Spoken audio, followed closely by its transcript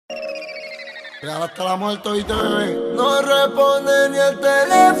Real hasta la muerte, oíste, bebé. No responde ni el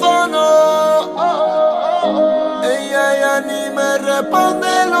teléfono. Ella ya ni me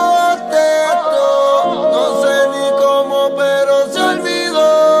responde los textos. No sé ni cómo, pero se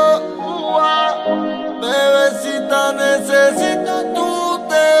olvidó. Bebecita, necesito tu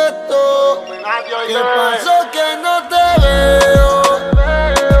texto. ¿Qué pasó que no te veo?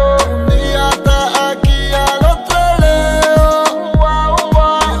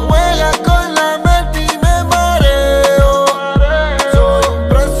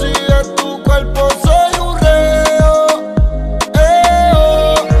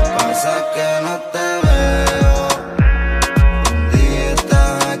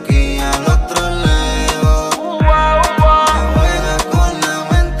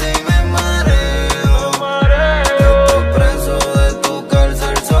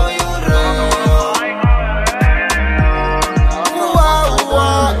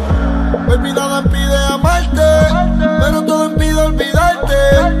 Baby, nada impide amarte, pero todo impide olvidarte.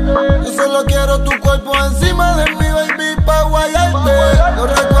 Yo solo quiero tu cuerpo encima de mi baby pa' guayarte. Los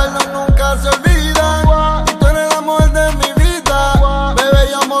recuerdos nunca se olvidan y tú eres la mujer de mi vida. Bebé,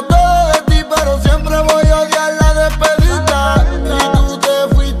 yo amo todo de ti, pero siempre voy a odiar la despedida. Y tú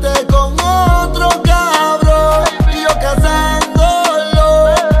te fuiste con otro cabrón y yo cazándolo,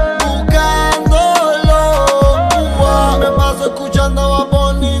 buscándolo. Me paso escuchando a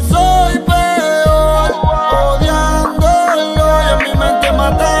Bonnie.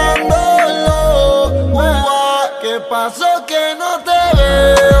 ¿Qué pasó que no te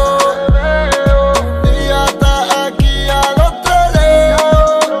veo? Un día estás aquí, al otro leo.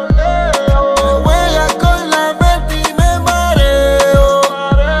 Me juegas con la mente y me mareo.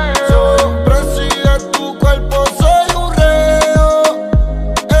 Soy un preso y de tu cuerpo soy un reo.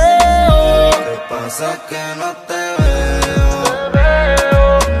 ¿Qué pasa que no te veo?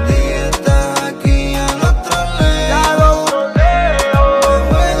 Un día estás aquí, al otro leo. Me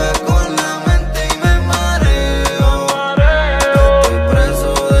juegas con la mente y me mareo.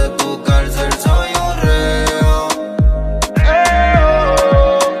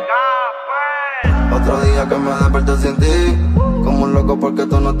 Otro día que me desperté sin ti, como un loco porque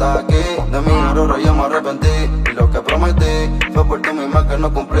tú no estás aquí. De mi error yo me arrepentí, y lo que prometí fue por ti misma que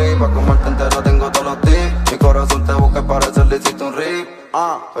no cumplí. Pa' comerte entero tengo todos los tips. Mi corazón te busca para hacerle hiciste un rip.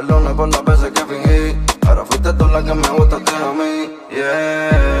 Perdona por las veces que fingí, ahora fuiste tú la que me gustaste a mí.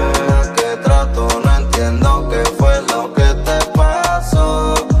 Yeah, que trato, no entiendo qué fue lo que te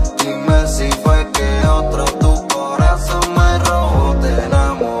pasó. Dime si fue que otro